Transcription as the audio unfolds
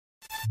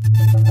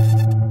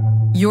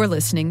You're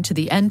listening to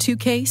the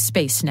N2K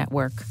Space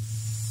Network.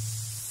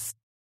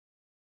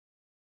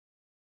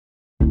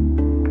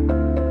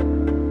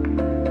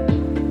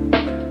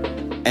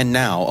 And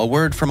now, a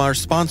word from our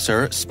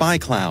sponsor,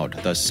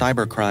 SpyCloud, the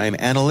cybercrime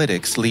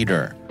analytics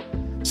leader.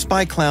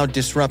 SpyCloud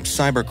disrupts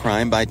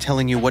cybercrime by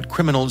telling you what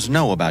criminals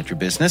know about your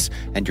business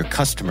and your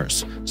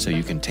customers, so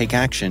you can take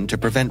action to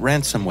prevent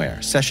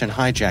ransomware, session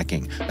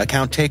hijacking,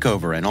 account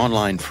takeover, and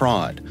online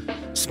fraud.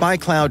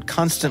 SpyCloud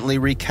constantly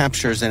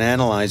recaptures and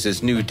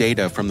analyzes new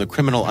data from the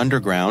criminal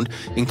underground,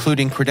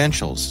 including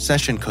credentials,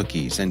 session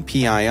cookies, and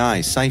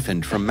PII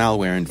siphoned from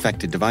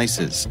malware-infected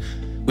devices.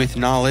 With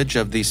knowledge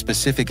of the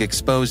specific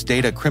exposed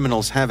data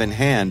criminals have in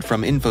hand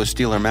from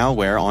InfoStealer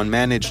malware on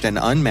managed and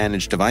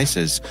unmanaged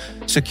devices,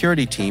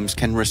 security teams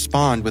can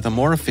respond with a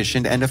more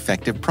efficient and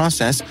effective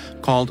process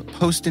called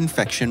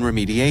post-infection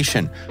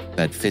remediation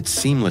that fits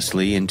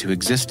seamlessly into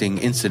existing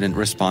incident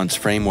response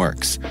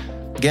frameworks.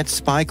 Get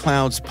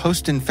SpyCloud's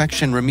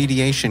post-infection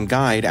remediation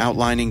guide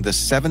outlining the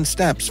 7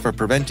 steps for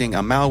preventing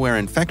a malware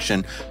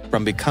infection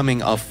from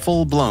becoming a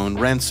full-blown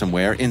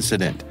ransomware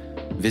incident.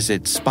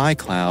 Visit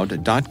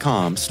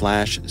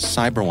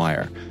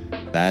spycloud.com/cyberwire.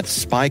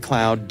 That's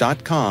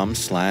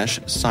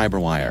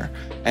spycloud.com/cyberwire.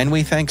 And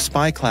we thank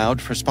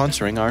SpyCloud for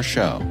sponsoring our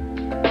show.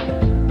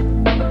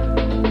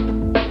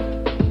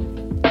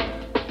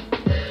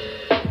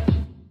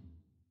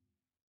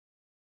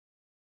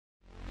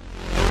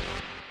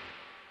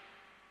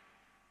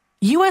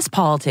 U.S.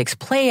 politics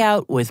play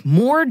out with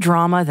more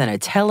drama than a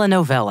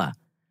telenovela.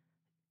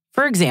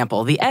 For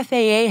example, the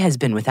FAA has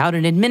been without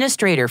an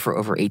administrator for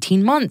over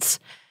 18 months.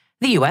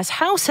 The U.S.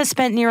 House has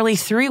spent nearly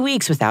 3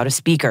 weeks without a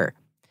speaker.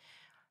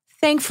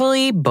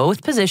 Thankfully,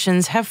 both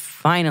positions have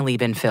finally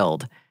been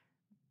filled.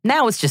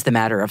 Now it's just a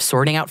matter of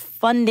sorting out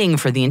funding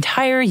for the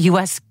entire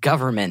U.S.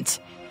 government.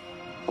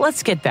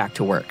 Let's get back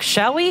to work,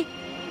 shall we?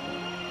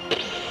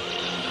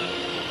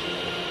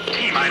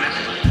 T-minus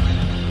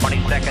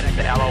 20 seconds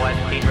to LOS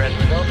T-dress.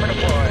 Go for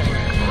deploy.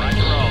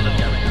 Roger roll.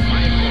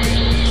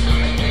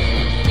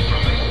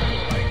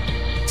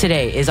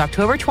 Today is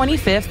October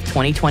 25th,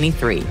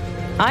 2023.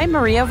 I'm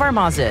Maria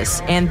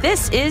Varmazis, and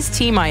this is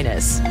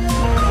T-minus.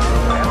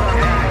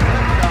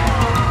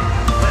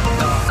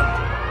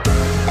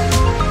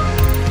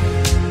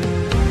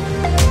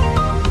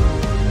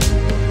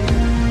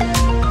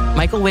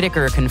 Michael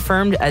Whitaker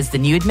confirmed as the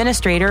new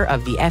administrator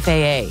of the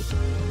FAA.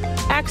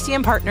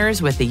 Axiom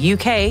partners with the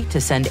UK to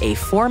send a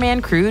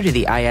 4-man crew to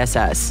the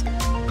ISS.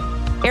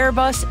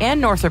 Airbus and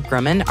Northrop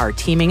Grumman are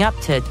teaming up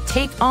to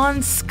take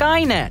on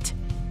SKYNET.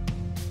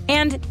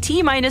 And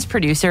T-minus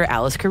producer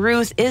Alice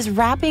Carruth is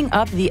wrapping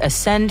up the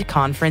Ascend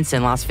conference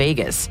in Las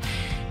Vegas.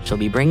 She'll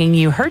be bringing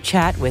you her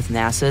chat with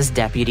NASA's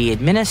Deputy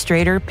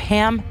Administrator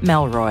Pam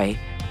Melroy.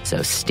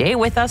 So stay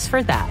with us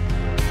for that.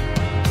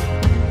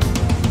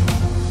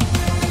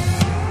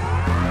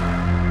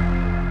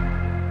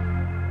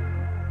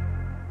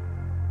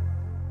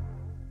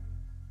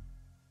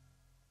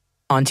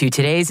 On to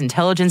today's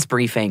intelligence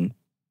briefing.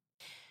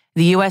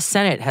 The U.S.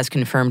 Senate has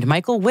confirmed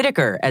Michael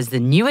Whitaker as the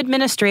new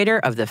administrator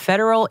of the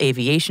Federal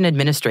Aviation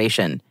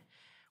Administration.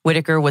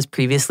 Whitaker was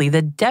previously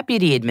the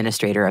deputy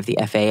administrator of the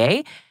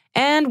FAA,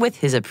 and with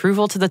his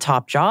approval to the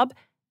top job,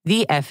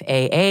 the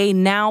FAA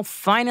now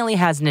finally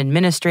has an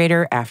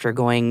administrator after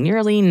going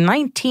nearly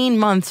 19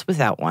 months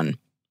without one.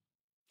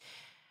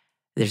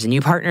 There's a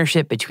new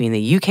partnership between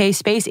the UK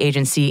Space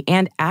Agency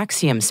and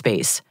Axiom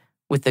Space,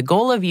 with the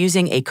goal of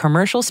using a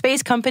commercial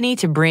space company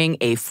to bring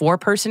a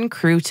 4-person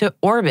crew to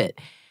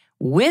orbit,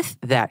 with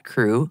that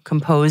crew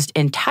composed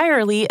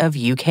entirely of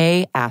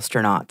UK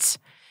astronauts.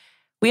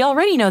 We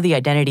already know the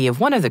identity of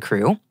one of the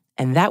crew,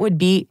 and that would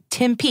be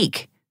Tim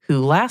Peake,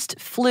 who last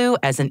flew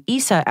as an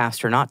ESA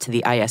astronaut to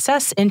the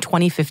ISS in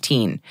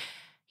 2015.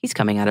 He's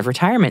coming out of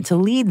retirement to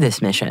lead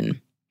this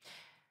mission.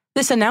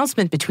 This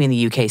announcement between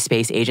the UK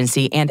Space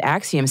Agency and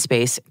Axiom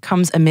Space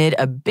comes amid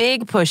a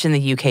big push in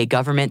the UK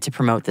government to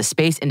promote the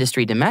space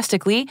industry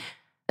domestically,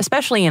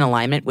 especially in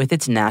alignment with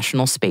its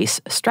national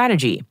space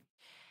strategy.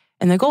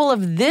 And the goal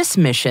of this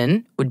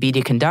mission would be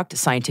to conduct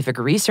scientific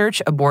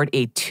research aboard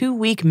a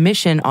 2-week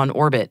mission on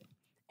orbit.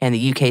 And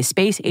the UK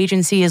Space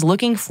Agency is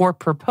looking for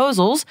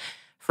proposals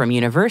from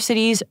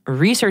universities,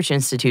 research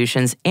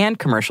institutions, and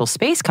commercial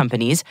space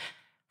companies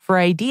for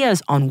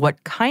ideas on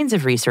what kinds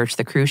of research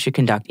the crew should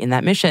conduct in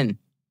that mission.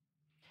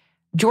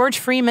 George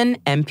Freeman,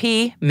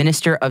 MP,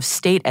 Minister of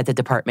State at the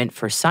Department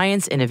for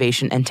Science,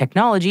 Innovation, and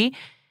Technology,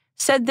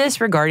 said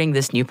this regarding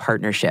this new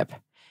partnership.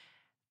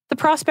 The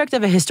prospect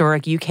of a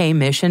historic UK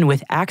mission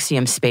with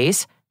Axiom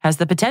Space has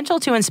the potential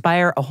to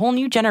inspire a whole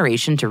new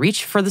generation to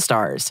reach for the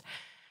stars,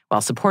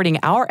 while supporting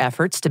our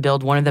efforts to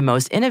build one of the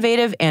most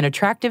innovative and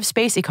attractive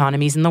space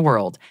economies in the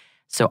world.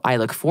 So I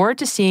look forward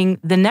to seeing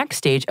the next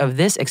stage of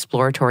this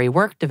exploratory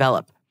work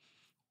develop.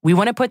 We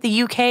want to put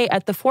the UK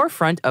at the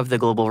forefront of the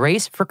global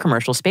race for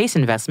commercial space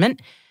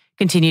investment,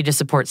 continue to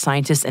support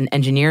scientists and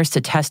engineers to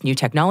test new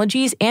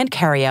technologies and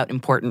carry out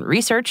important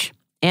research,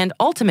 and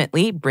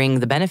ultimately bring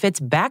the benefits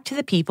back to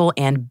the people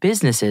and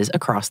businesses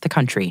across the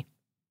country.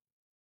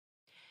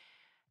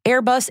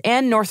 Airbus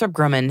and Northrop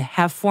Grumman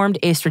have formed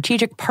a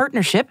strategic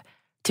partnership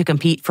to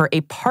compete for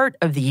a part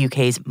of the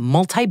UK's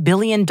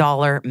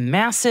multi-billion-dollar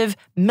massive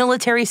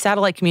military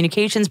satellite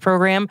communications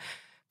program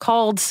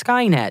called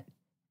SKYNET,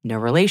 no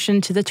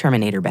relation to the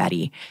Terminator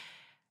baddie.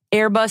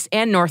 Airbus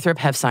and Northrop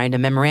have signed a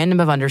memorandum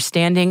of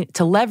understanding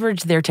to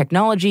leverage their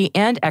technology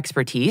and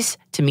expertise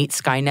to meet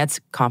SKYNET's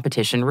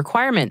competition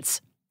requirements.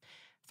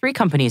 3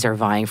 companies are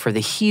vying for the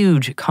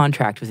huge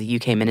contract with the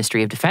UK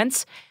Ministry of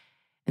Defence,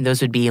 and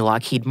those would be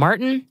Lockheed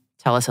Martin,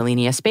 Thales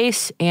Alenia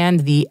Space,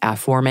 and the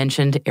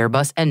aforementioned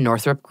Airbus and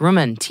Northrop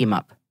Grumman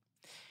team-up.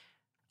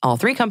 All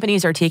 3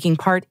 companies are taking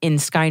part in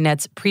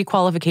SKYNET's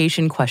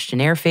pre-qualification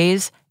questionnaire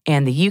phase,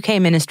 and the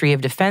UK Ministry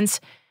of Defence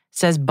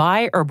says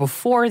by or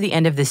before the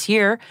end of this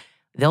year,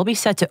 they'll be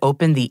set to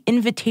open the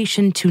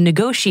invitation to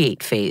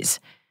negotiate phase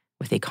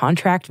with a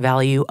contract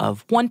value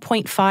of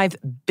 £1.5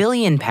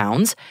 billion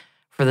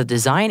for the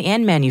design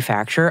and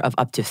manufacture of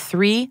up to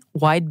 3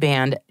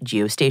 wideband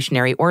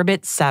geostationary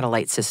orbit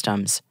satellite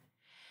systems.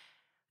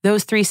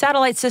 Those 3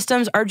 satellite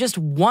systems are just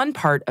one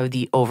part of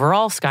the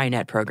overall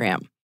SKYNET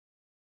program.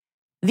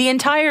 The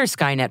entire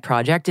SKYNET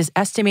project is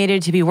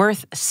estimated to be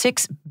worth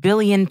 £6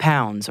 billion, or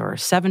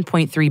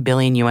 $7.3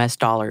 billion.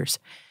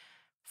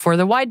 For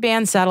the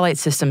wideband satellite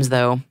systems,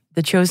 though,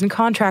 the chosen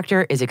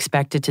contractor is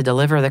expected to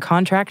deliver the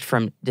contract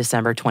from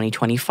December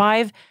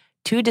 2025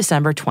 to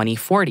December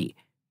 2040,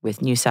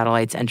 with new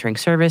satellites entering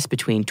service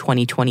between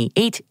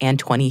 2028 and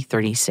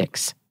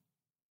 2036.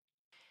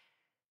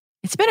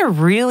 It's been a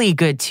really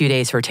good 2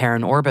 days for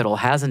Terran Orbital,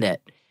 hasn't it?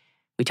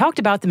 We talked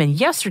about them in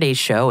yesterday's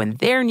show and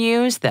their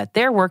news that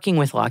they're working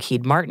with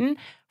Lockheed Martin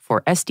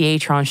for SDA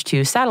Tranche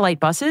 2 satellite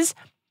buses.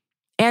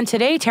 And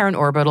today, Terran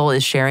Orbital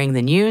is sharing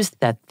the news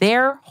that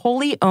their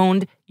wholly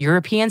owned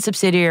European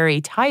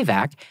subsidiary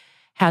Tyvak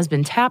has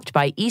been tapped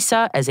by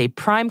ESA as a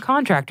prime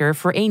contractor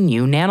for a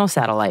new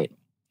nanosatellite.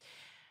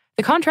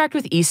 The contract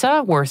with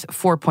ESA, worth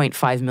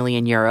 €4.5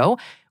 million,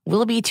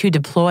 will be to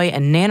deploy a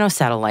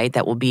nanosatellite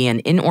that will be an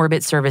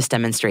in-orbit service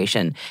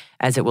demonstration,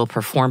 as it will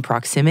perform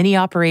proximity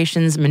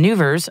operations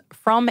maneuvers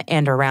from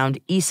and around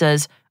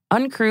ESA's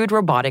uncrewed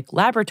robotic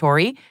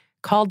laboratory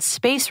called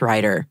Space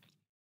Rider.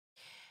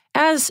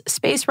 As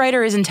Space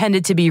Rider is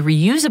intended to be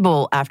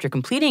reusable after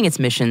completing its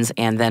missions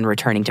and then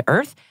returning to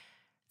Earth,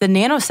 the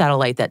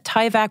nanosatellite that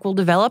Tyvak will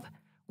develop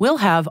will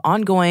have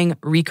ongoing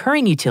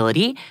recurring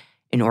utility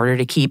in order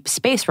to keep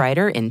Space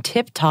Rider in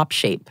tip-top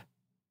shape.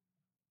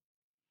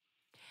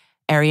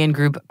 Ariane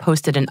Group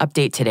posted an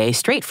update today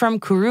straight from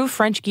Kourou,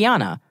 French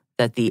Guiana,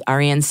 that the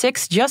Ariane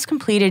 6 just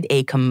completed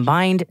a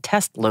combined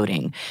test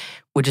loading,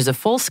 which is a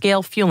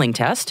full-scale fueling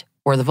test,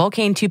 where the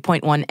Vulcain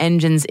 2.1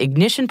 engine's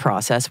ignition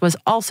process was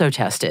also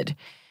tested.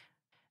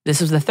 This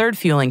was the 3rd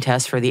fueling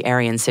test for the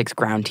Ariane 6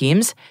 ground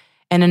teams,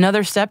 and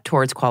another step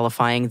towards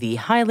qualifying the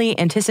highly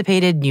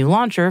anticipated new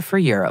launcher for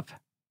Europe.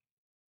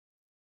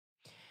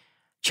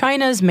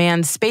 China's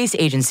manned space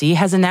agency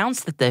has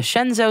announced that the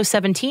Shenzhou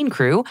 17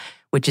 crew,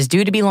 which is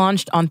due to be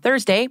launched on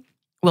Thursday,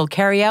 will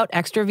carry out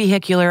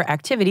extravehicular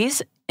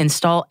activities,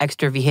 install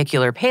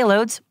extravehicular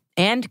payloads,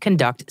 and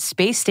conduct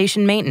space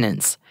station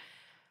maintenance.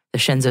 The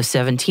Shenzhou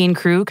 17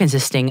 crew,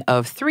 consisting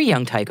of 3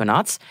 young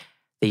taikonauts,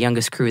 the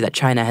youngest crew that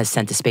China has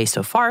sent to space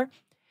so far,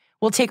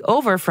 will take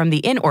over from the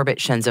in-orbit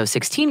Shenzhou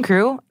 16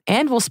 crew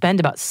and will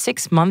spend about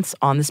 6 months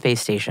on the space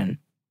station.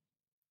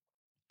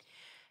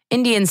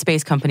 Indian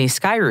space company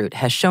Skyroot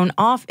has shown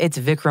off its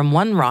Vikram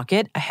 1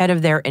 rocket ahead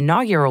of their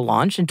inaugural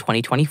launch in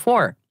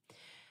 2024.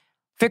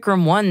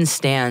 Vikram 1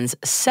 stands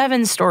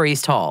 7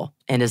 stories tall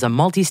and is a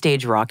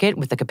multi-stage rocket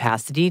with the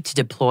capacity to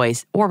deploy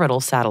orbital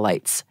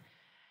satellites.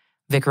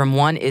 Vikram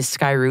 1 is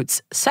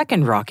Skyroot's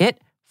 2nd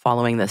rocket,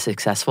 following the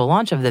successful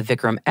launch of the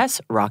Vikram S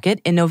rocket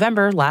in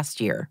November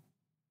last year.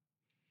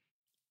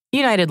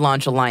 United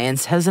Launch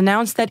Alliance has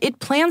announced that it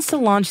plans to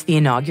launch the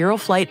inaugural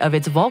flight of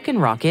its Vulcan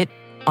rocket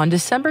on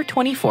December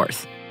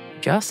 24th,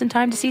 just in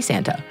time to see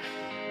Santa.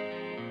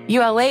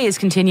 ULA is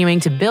continuing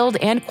to build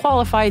and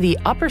qualify the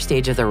upper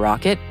stage of the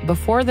rocket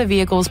before the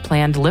vehicle's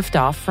planned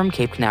liftoff from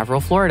Cape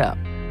Canaveral, Florida.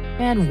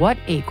 And what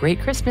a great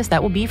Christmas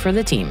that will be for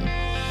the team.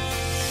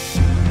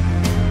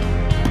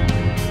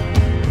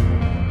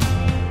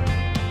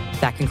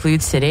 That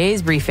concludes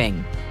today's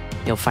briefing.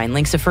 You'll find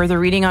links to further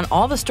reading on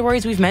all the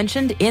stories we've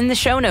mentioned in the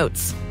show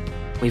notes.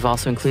 We've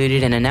also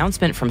included an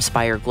announcement from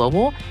Spire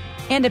Global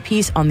and a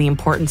piece on the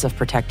importance of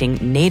protecting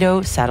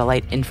NATO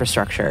satellite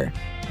infrastructure.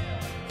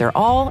 They're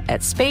all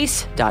at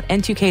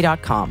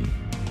space.n2k.com.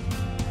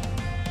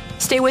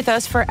 Stay with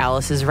us for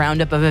Alice's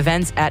roundup of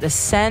events at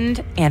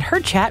Ascend and her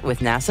chat with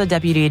NASA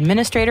Deputy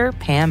Administrator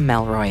Pam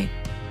Melroy.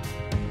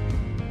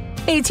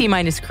 Hey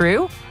T-Minus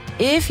crew,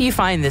 if you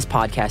find this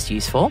podcast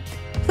useful,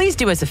 please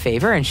do us a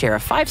favor and share a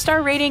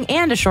 5-star rating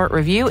and a short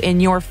review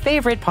in your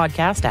favorite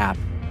podcast app.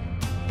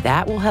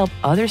 That will help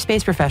other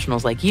space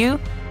professionals like you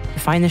to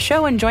find the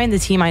show and join the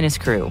T-Minus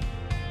crew.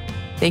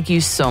 Thank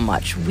you so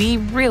much. We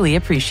really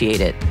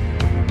appreciate it.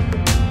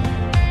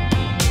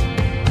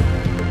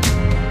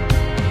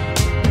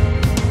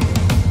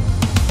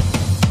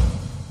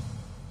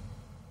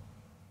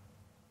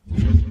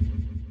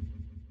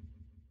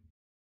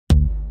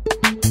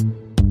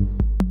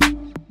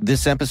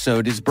 This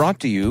episode is brought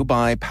to you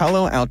by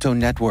Palo Alto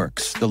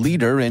Networks, the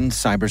leader in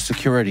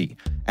cybersecurity.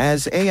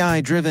 As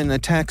AI-driven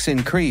attacks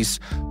increase,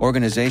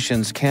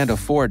 organizations can't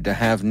afford to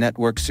have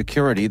network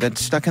security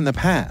that's stuck in the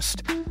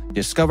past.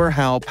 Discover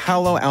how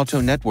Palo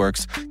Alto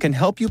Networks can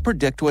help you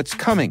predict what's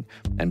coming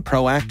and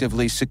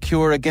proactively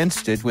secure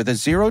against it with a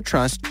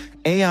zero-trust,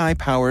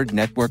 AI-powered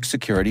network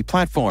security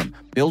platform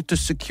built to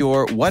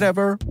secure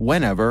whatever,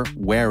 whenever,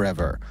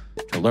 wherever.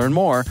 To learn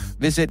more,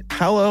 visit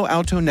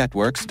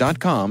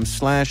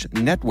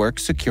paloaltonetworks.com/network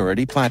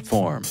security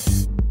platform.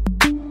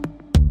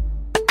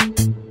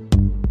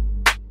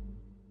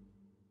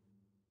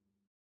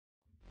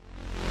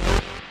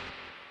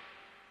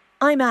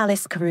 I'm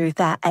Alice Carruth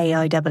at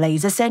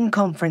AIAA's Ascend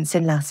conference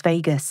in Las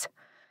Vegas.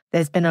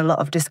 There's been a lot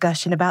of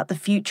discussion about the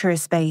future of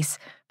space,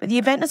 but the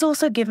event has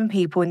also given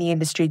people in the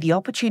industry the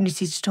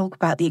opportunity to talk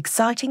about the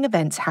exciting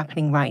events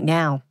happening right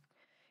now.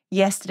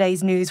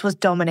 Yesterday's news was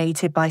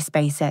dominated by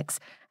SpaceX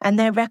and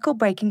their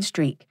record-breaking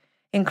streak,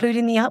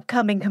 including the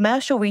upcoming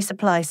Commercial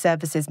Resupply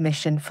Services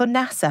mission for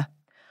NASA.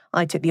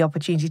 I took the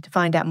opportunity to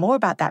find out more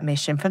about that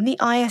mission from the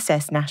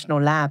ISS National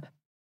Lab.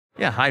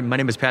 Yeah, hi, my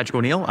name is Patrick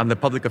O'Neill. I'm the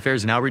Public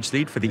Affairs and Outreach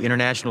Lead for the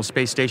International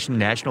Space Station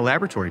National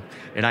Laboratory.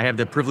 And I have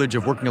the privilege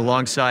of working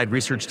alongside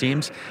research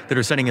teams that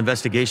are sending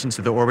investigations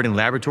to the orbiting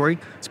laboratory.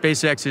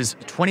 SpaceX's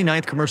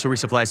 29th Commercial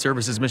Resupply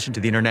Services mission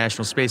to the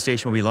International Space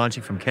Station will be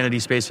launching from Kennedy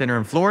Space Center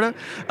in Florida.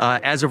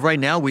 As of right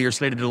now, we are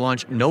slated to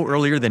launch no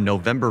earlier than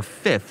November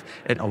 5th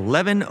at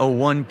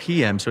 11:01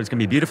 p.m., so it's going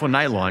to be a beautiful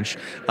night launch.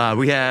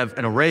 We have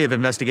an array of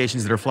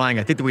investigations that are flying.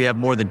 I think that we have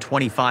more than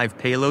 25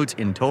 payloads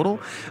in total.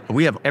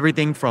 We have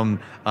everything from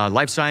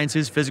life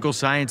sciences, physical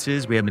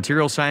sciences, we have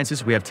material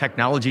sciences, we have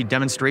technology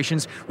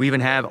demonstrations, we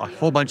even have a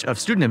whole bunch of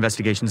student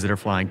investigations that are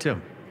flying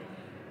too.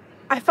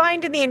 I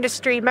find in the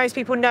industry, most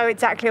people know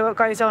exactly what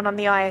goes on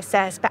the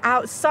ISS, but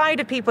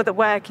outside of people that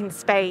work in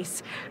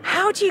space,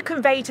 how do you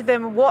convey to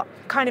them what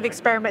kind of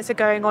experiments are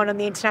going on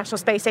the International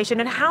Space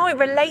Station and how it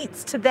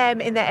relates to them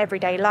in their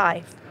everyday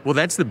life? Well,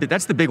 that's the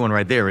big one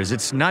right there, is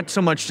it's not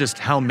so much just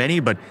how many,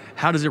 but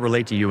how does it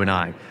relate to you and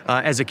I?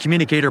 As a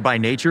communicator by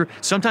nature,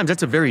 sometimes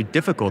that's a very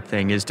difficult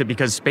thing,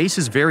 because space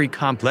is very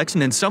complex,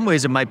 and in some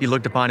ways it might be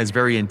looked upon as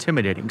very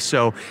intimidating.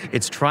 So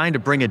it's trying to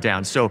bring it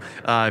down. So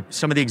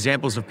some of the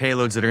examples of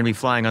payloads that are going to be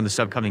flying on this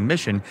upcoming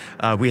mission,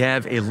 we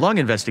have a lung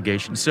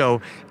investigation. So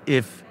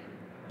if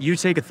you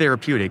take a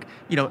therapeutic,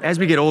 as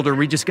we get older,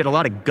 we just get a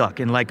lot of guck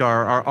in like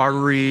our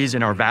arteries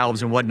and our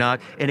valves and whatnot,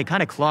 and it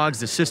kind of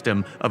clogs the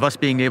system of us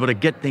being able to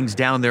get things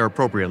down there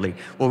appropriately.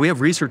 Well, we have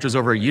researchers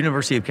over at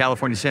University of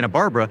California, Santa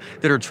Barbara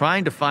that are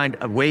trying to find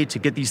a way to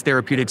get these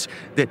therapeutics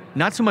that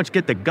not so much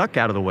get the guck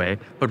out of the way,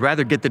 but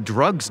rather get the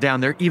drugs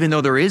down there, even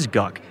though there is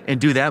guck, and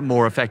do that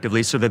more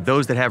effectively so that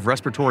those that have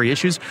respiratory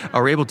issues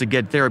are able to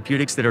get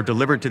therapeutics that are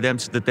delivered to them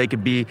so that they can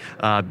be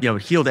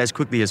healed as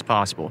quickly as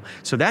possible.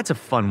 So that's a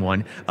fun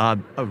one.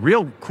 A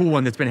real cool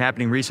one that's been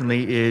happening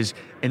recently is,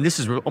 and this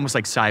is almost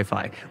like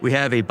sci-fi, we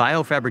have a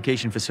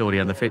biofabrication facility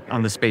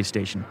on the space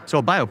station. So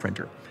a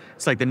bioprinter.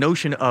 It's like the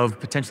notion of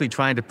potentially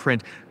trying to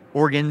print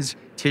organs,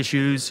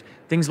 tissues,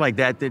 things like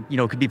that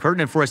could be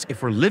pertinent for us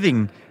if we're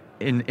living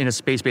in a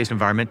space-based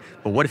environment,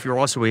 but what if you're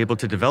also able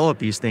to develop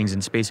these things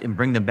in space and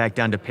bring them back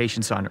down to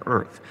patients on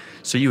Earth?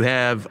 So you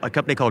have a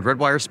company called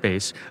Redwire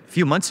Space. A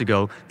few months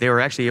ago, they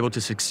were actually able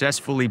to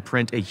successfully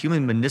print a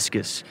human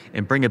meniscus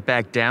and bring it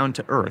back down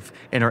to Earth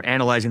and are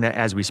analyzing that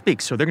as we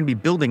speak. So they're going to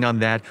be building on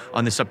that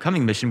on this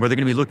upcoming mission where they're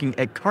going to be looking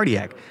at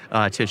cardiac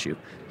tissue.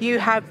 You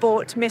have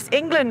brought Miss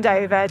England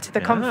over to the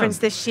conference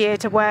this year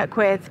to work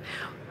with.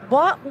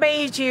 What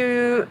made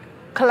you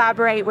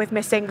collaborate with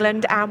Miss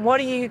England, and what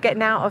are you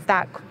getting out of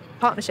that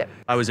partnership?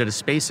 I was at a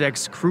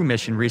SpaceX crew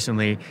mission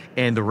recently,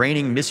 and the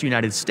reigning Miss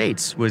United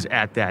States was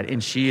at that,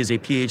 and she is a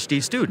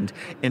PhD student.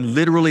 And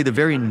literally the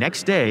very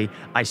next day,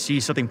 I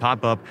see something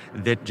pop up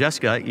that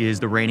Jessica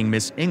is the reigning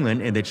Miss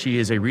England, and that she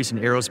is a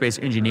recent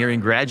aerospace engineering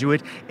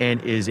graduate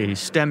and is a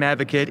STEM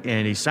advocate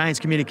and a science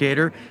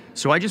communicator.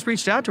 So I just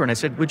reached out to her and I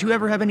said, would you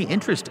ever have any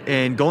interest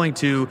in going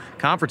to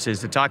conferences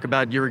to talk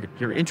about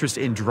your interest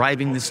in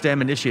driving the STEM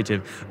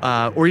initiative,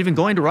 or even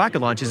going to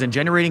rocket launches and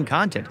generating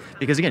content?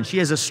 Because again, she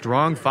has a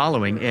strong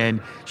following, and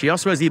she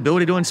also has the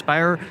ability to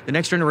inspire the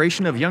next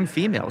generation of young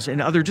females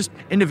and other just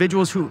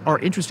individuals who are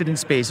interested in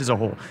space as a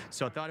whole.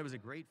 So I thought it was a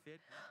great fit.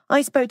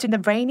 I spoke to the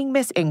reigning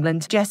Miss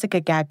England, Jessica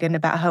Gaggan,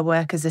 about her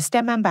work as a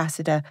STEM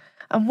ambassador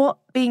and what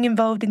being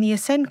involved in the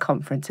Ascend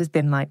conference has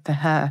been like for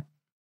her.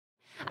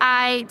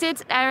 I did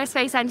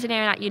aerospace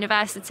engineering at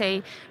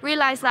university,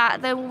 realised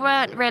that there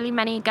weren't really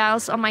many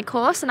girls on my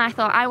course, and I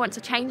thought, I want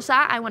to change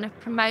that. I want to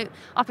promote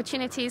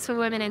opportunities for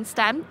women in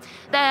STEM.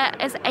 There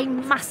is a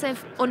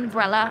massive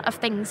umbrella of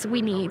things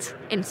we need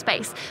in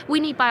space. We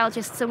need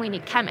biologists and we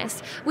need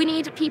chemists. We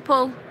need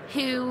people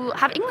who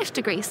have English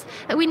degrees.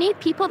 We need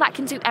people that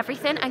can do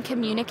everything and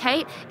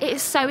communicate. It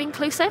is so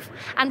inclusive.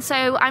 And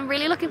so I'm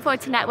really looking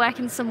forward to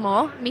networking some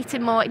more,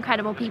 meeting more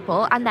incredible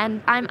people. And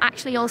then I'm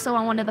actually also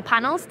on one of the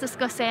panels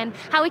discussing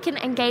how we can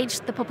engage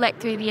the public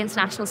through the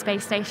International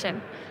Space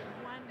Station.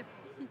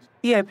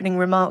 The opening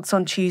remarks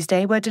on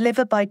Tuesday were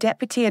delivered by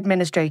Deputy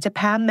Administrator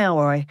Pam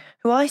Melroy,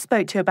 who I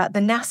spoke to about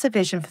the NASA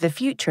vision for the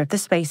future of the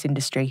space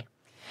industry.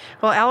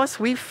 Well, Alice,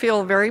 we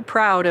feel very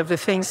proud of the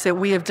things that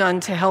we have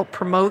done to help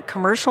promote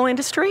commercial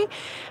industry,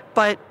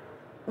 but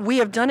we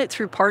have done it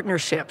through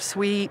partnerships.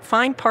 We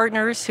find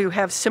partners who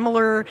have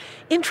similar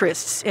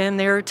interests in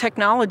their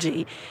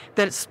technology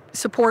that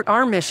support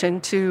our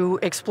mission to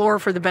explore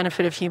for the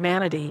benefit of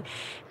humanity.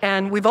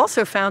 And we've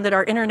also found that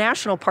our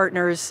international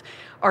partners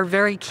are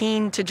very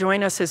keen to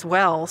join us as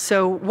well.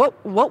 So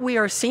what we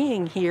are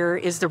seeing here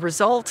is the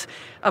result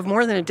of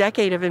more than a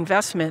decade of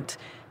investment,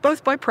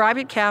 both by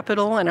private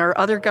capital and our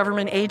other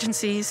government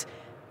agencies,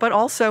 but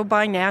also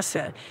by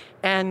NASA.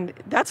 And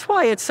that's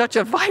why it's such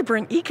a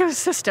vibrant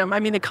ecosystem. I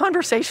mean, the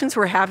conversations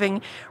we're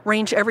having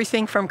range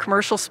everything from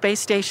commercial space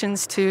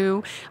stations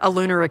to a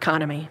lunar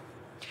economy.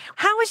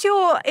 How has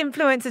your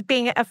influence as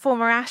being a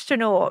former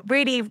astronaut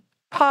really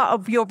part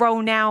of your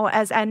role now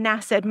as a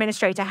NASA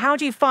administrator? How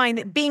do you find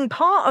that being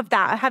part of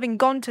that, having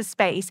gone to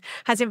space,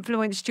 has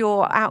influenced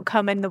your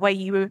outcome and the way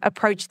you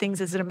approach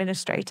things as an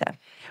administrator?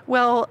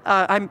 Well,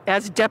 I'm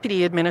as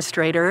deputy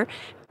administrator.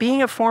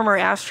 Being a former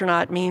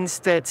astronaut means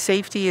that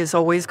safety is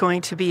always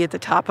going to be at the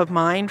top of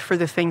mind for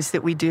the things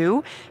that we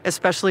do,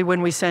 especially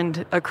when we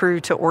send a crew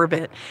to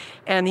orbit.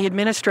 And the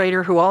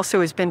administrator, who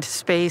also has been to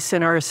space,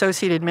 and our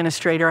associate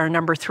administrator, our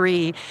number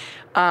 3,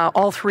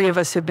 all 3 of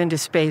us have been to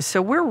space.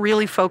 So we're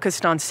really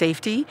focused on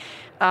safety.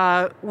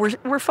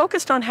 We're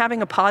focused on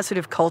having a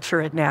positive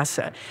culture at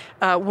NASA,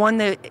 one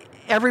that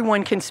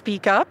everyone can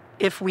speak up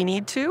if we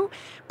need to,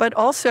 but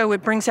also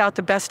it brings out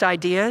the best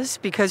ideas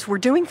because we're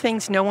doing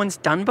things no one's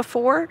done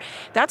before.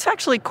 That's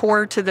actually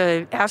core to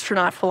the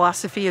astronaut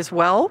philosophy as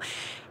well.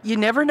 You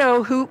never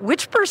know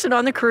which person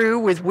on the crew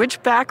with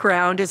which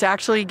background is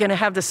actually going to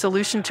have the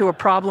solution to a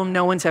problem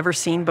no one's ever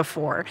seen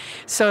before.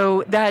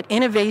 So that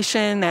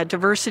innovation, that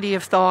diversity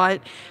of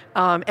thought,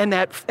 and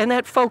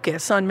that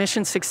focus on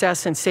mission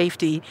success and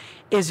safety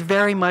is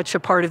very much a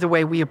part of the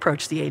way we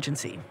approach the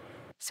agency.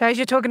 So as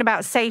you're talking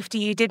about safety,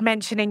 you did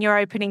mention in your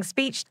opening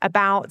speech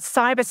about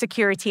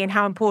cybersecurity and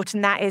how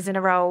important that is in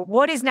a role.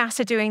 What is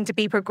NASA doing to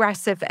be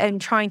progressive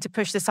and trying to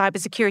push the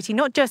cybersecurity,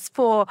 not just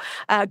for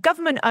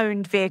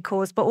government-owned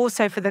vehicles, but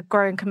also for the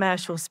growing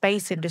commercial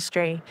space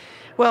industry?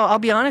 Well, I'll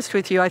be honest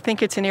with you. I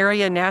think it's an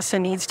area NASA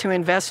needs to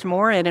invest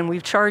more in, and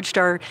we've charged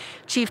our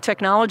Chief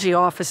Technology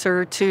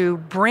Officer to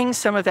bring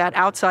some of that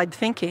outside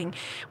thinking.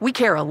 We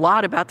care a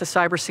lot about the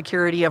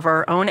cybersecurity of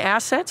our own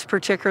assets,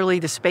 particularly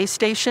the space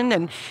station,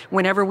 and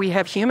whenever we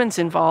have humans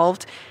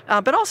involved,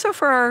 but also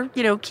for our,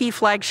 key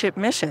flagship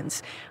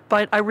missions.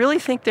 But I really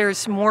think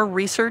there's more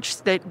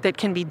research that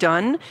can be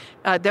done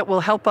that will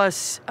help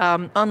us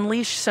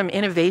unleash some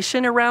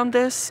innovation around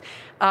this.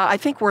 I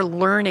think we're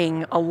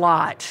learning a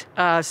lot,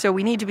 so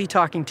we need to be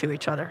talking to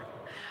each other.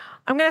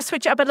 I'm going to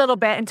switch up a little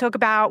bit and talk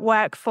about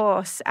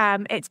workforce.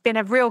 It's been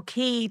a real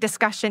key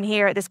discussion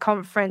here at this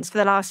conference for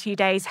the last few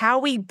days, how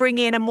we bring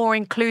in a more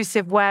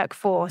inclusive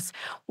workforce.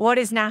 What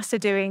is NASA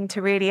doing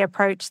to really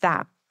approach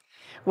that?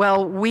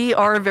 Well, we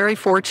are very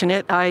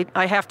fortunate. I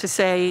have to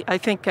say, I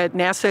think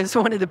NASA is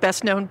one of the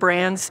best known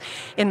brands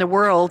in the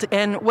world.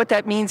 And what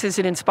that means is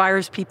it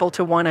inspires people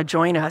to want to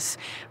join us.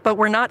 But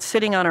we're not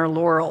sitting on our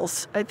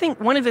laurels. I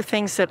think one of the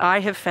things that I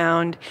have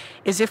found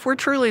is if we're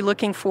truly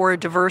looking for a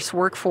diverse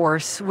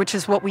workforce, which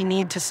is what we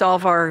need to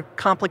solve our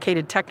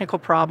complicated technical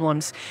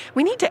problems,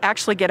 we need to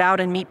actually get out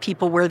and meet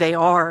people where they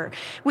are.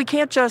 We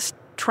can't just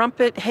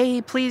trumpet,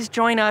 hey, please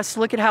join us,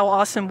 look at how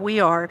awesome we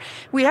are.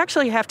 We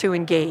actually have to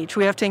engage.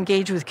 We have to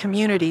engage with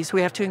communities.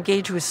 We have to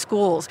engage with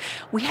schools.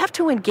 We have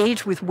to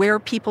engage with where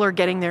people are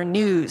getting their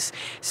news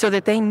so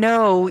that they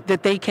know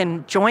that they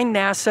can join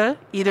NASA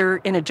either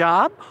in a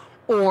job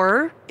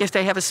or if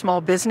they have a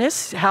small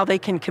business, how they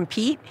can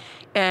compete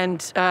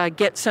and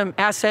get some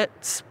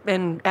assets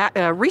and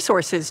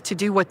resources to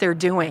do what they're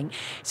doing.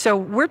 So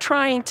we're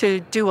trying to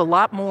do a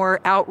lot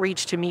more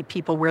outreach to meet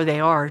people where they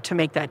are to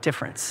make that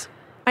difference.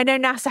 I know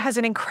NASA has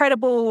an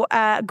incredible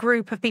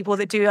group of people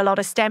that do a lot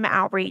of STEM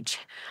outreach.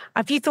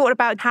 Have you thought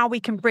about how we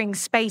can bring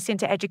space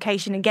into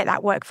education and get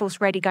that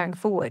workforce ready going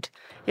forward?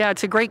 Yeah,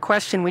 it's a great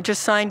question. We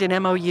just signed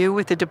an MOU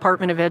with the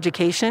Department of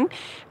Education,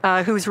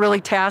 who's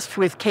really tasked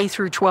with K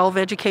through 12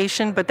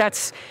 education. But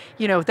that's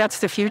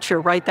the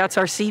future, right? That's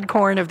our seed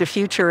corn of the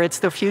future. It's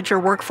the future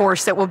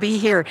workforce that will be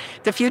here,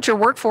 the future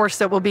workforce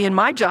that will be in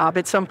my job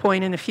at some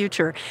point in the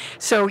future.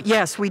 So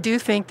yes, we do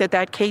think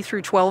that K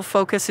through 12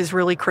 focus is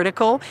really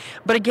critical.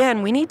 But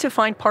again, we need to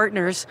find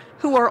partners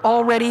who are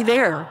already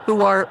there,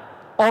 who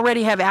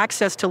already have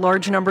access to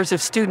large numbers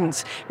of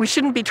students. We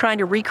shouldn't be trying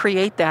to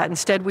recreate that.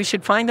 Instead, we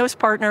should find those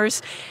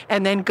partners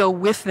and then go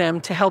with them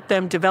to help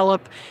them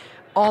develop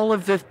all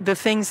of the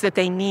things that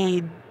they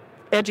need,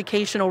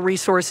 educational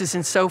resources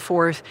and so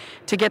forth,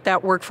 to get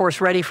that workforce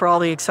ready for all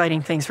the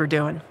exciting things we're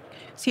doing.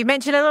 So you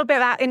mentioned a little bit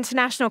about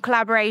international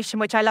collaboration,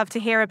 which I love to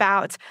hear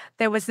about.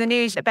 There was the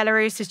news that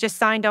Belarus has just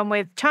signed on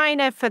with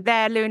China for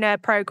their lunar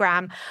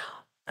program.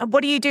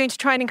 What are you doing to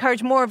try and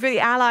encourage more of the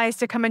allies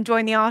to come and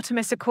join the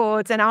Artemis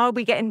Accords? And are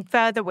we getting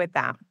further with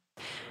that?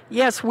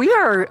 Yes, we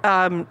are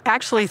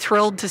actually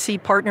thrilled to see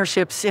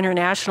partnerships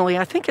internationally.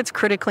 I think it's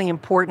critically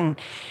important.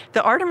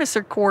 The Artemis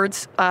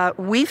Accords,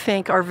 we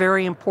think, are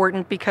very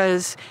important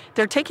because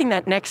they're taking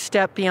that next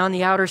step beyond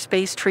the Outer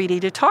Space Treaty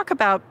to talk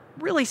about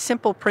really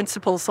simple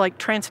principles like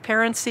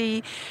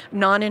transparency,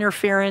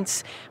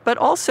 non-interference, but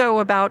also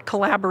about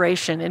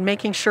collaboration and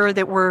making sure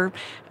that we're,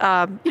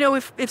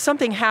 if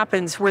something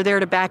happens, we're there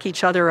to back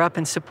each other up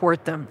and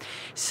support them.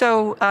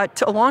 So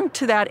along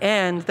to that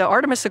end, the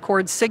Artemis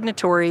Accords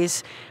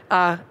signatories,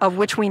 of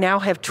which we now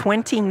have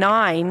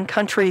 29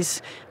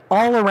 countries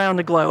all around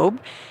the globe.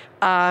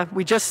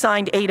 We just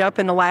signed 8 up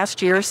in the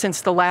last year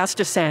since the last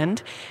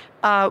ascend.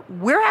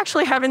 We're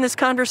actually having this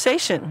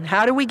conversation.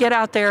 How do we get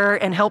out there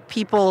and help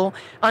people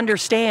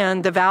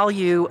understand the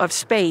value of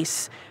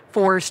space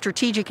for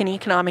strategic and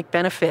economic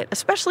benefit,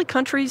 especially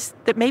countries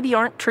that maybe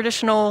aren't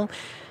traditional,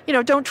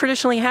 don't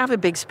traditionally have a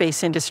big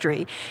space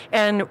industry?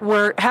 And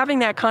we're having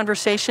that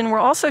conversation. We're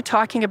also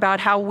talking about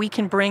how we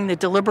can bring the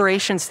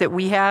deliberations that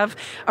we have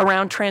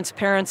around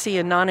transparency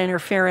and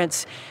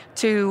non-interference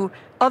to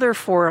other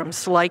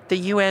forums like the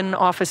UN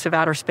Office of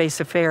Outer Space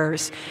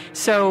Affairs.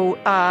 So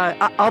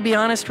I'll be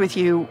honest with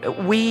you,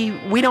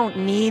 we don't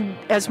need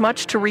as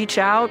much to reach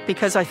out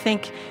because I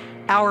think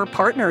our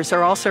partners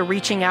are also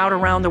reaching out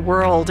around the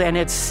world, and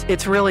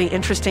it's really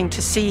interesting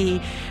to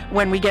see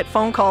when we get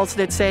phone calls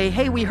that say,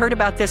 hey, we heard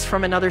about this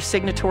from another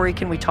signatory,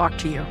 can we talk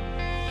to you?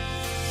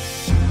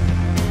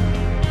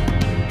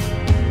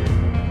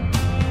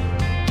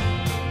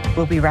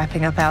 We'll be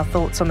wrapping up our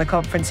thoughts on the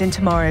conference in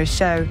tomorrow's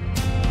show.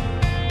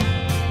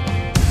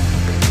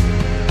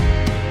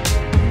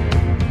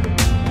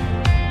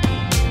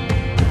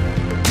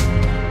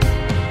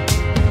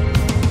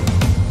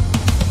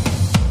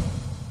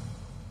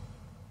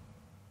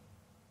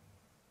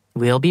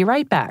 We'll be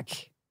right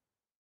back.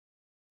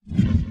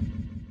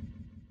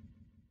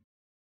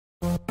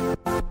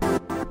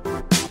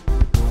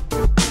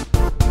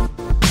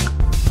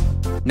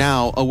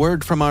 Now, a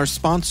word from our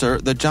sponsor,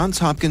 the Johns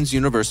Hopkins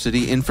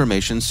University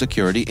Information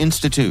Security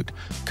Institute,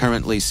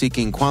 currently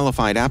seeking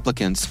qualified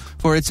applicants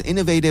for its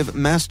innovative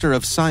Master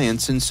of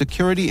Science in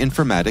Security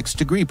Informatics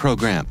degree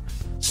program.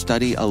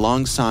 Study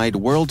alongside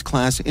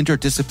world-class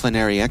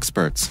interdisciplinary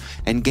experts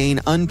and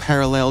gain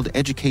unparalleled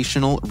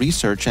educational,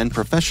 research, and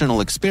professional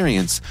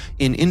experience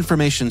in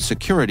information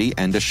security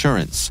and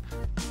assurance.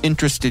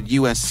 Interested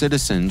U.S.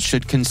 citizens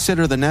should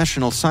consider the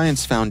National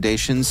Science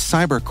Foundation's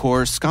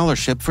CyberCore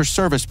Scholarship for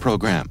Service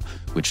program,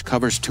 which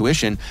covers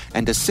tuition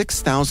and a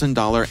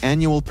 $6,000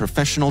 annual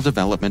professional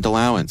development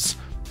allowance,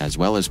 as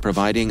well as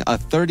providing a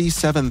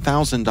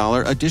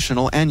 $37,000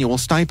 additional annual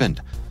stipend.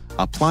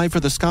 Apply for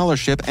the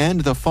scholarship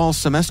and the fall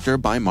semester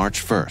by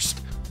March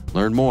 1st.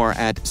 Learn more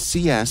at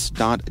cs.jhu.edu/MSSI.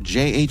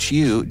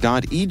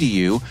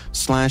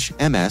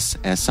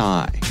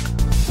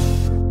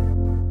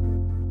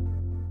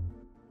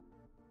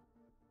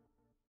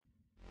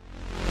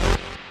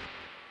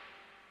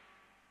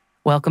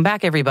 Welcome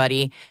back,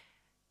 everybody.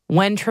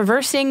 When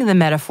traversing the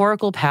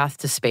metaphorical path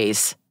to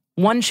space,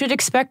 one should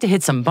expect to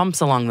hit some bumps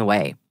along the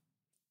way.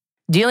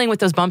 Dealing with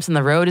those bumps in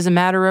the road is a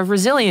matter of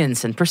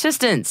resilience and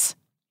persistence.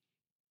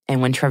 And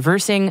when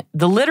traversing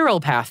the literal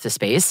path to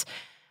space,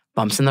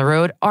 bumps in the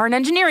road are an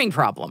engineering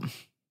problem.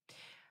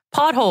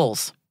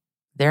 Potholes.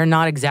 They're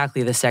not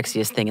exactly the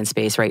sexiest thing in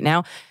space right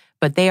now,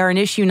 but they are an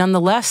issue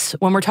nonetheless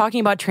when we're talking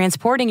about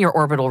transporting your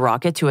orbital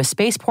rocket to a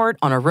spaceport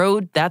on a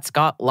road that's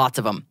got lots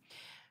of them.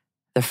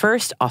 The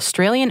first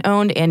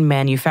Australian-owned and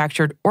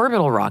manufactured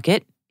orbital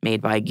rocket,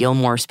 made by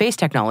Gilmour Space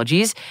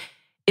Technologies,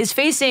 is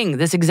facing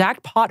this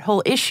exact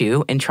pothole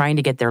issue in trying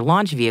to get their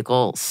launch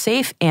vehicle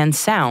safe and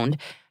sound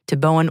to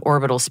Bowen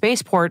Orbital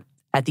Spaceport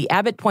at the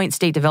Abbott Point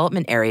State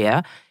Development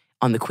Area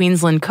on the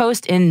Queensland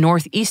coast in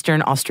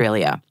northeastern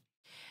Australia.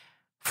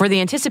 For the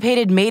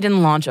anticipated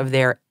maiden launch of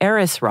their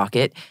Eris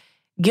rocket,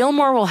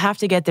 Gilmour will have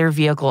to get their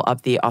vehicle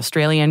up the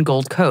Australian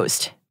Gold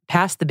Coast,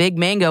 past the Big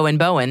Mango in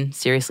Bowen,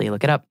 seriously,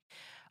 look it up,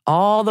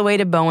 all the way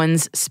to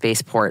Bowen's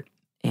spaceport.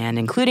 And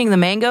including the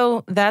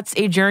Mango, that's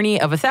a journey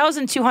of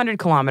 1,200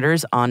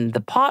 kilometers on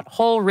the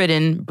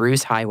pothole-ridden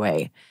Bruce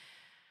Highway.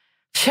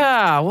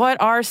 Psha, what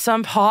are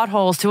some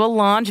potholes to a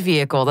launch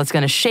vehicle that's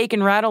going to shake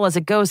and rattle as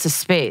it goes to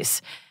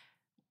space?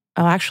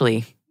 Oh,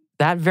 actually,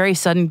 that very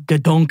sudden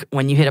gadunk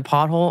when you hit a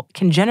pothole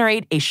can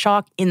generate a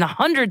shock in the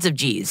hundreds of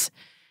Gs,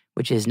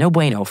 which is no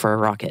bueno for a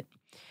rocket.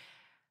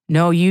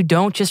 No, you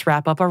don't just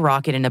wrap up a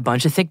rocket in a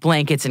bunch of thick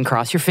blankets and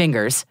cross your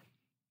fingers.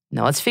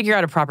 Now, let's figure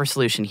out a proper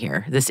solution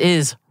here. This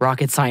is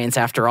rocket science,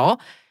 after all.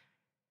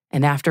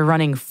 And after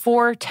running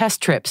 4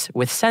 test trips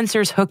with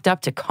sensors hooked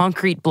up to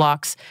concrete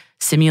blocks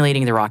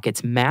simulating the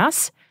rocket's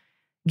mass,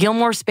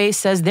 Gilmour Space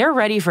says they're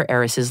ready for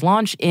Eris's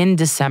launch in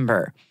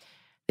December.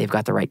 They've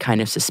got the right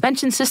kind of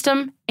suspension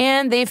system,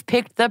 and they've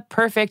picked the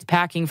perfect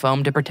packing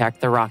foam to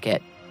protect the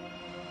rocket.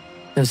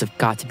 Those have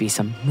got to be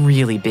some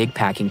really big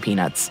packing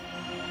peanuts.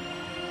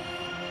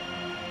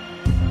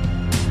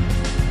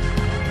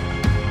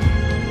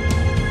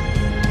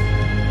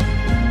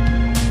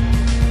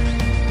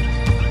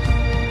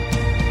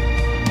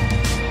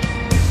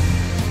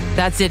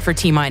 That's it for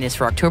T-Minus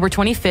for October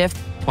 25th,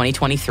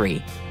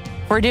 2023.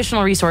 For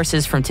additional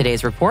resources from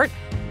today's report,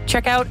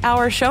 check out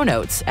our show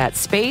notes at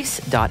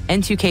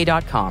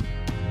space.n2k.com.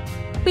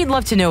 We'd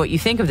love to know what you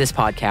think of this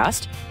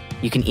podcast.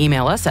 You can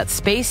email us at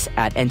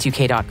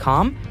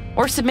space@n2k.com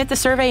or submit the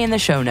survey in the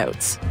show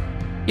notes.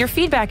 Your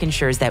feedback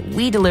ensures that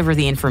we deliver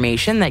the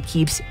information that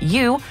keeps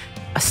you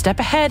a step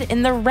ahead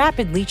in the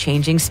rapidly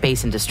changing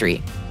space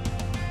industry.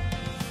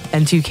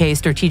 N2K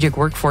Strategic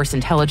Workforce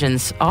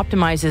Intelligence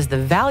optimizes the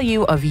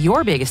value of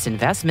your biggest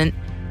investment,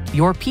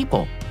 your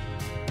people.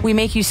 We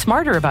make you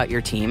smarter about your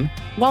team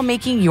while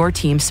making your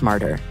team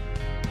smarter.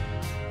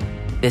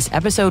 This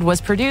episode was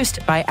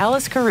produced by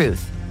Alice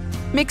Carruth,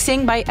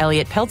 mixing by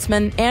Elliot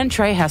Peltzman and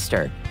Trey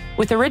Hester,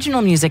 with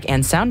original music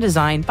and sound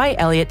design by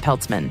Elliot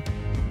Peltzman.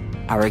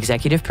 Our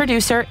executive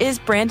producer is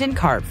Brandon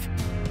Karpf.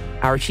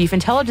 Our chief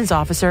intelligence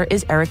officer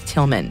is Eric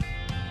Tillman.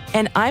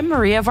 And I'm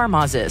Maria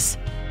Varmazis.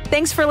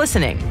 Thanks for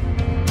listening.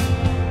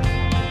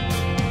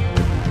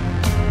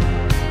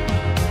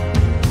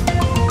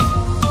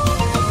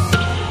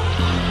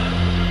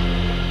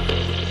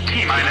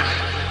 T-minus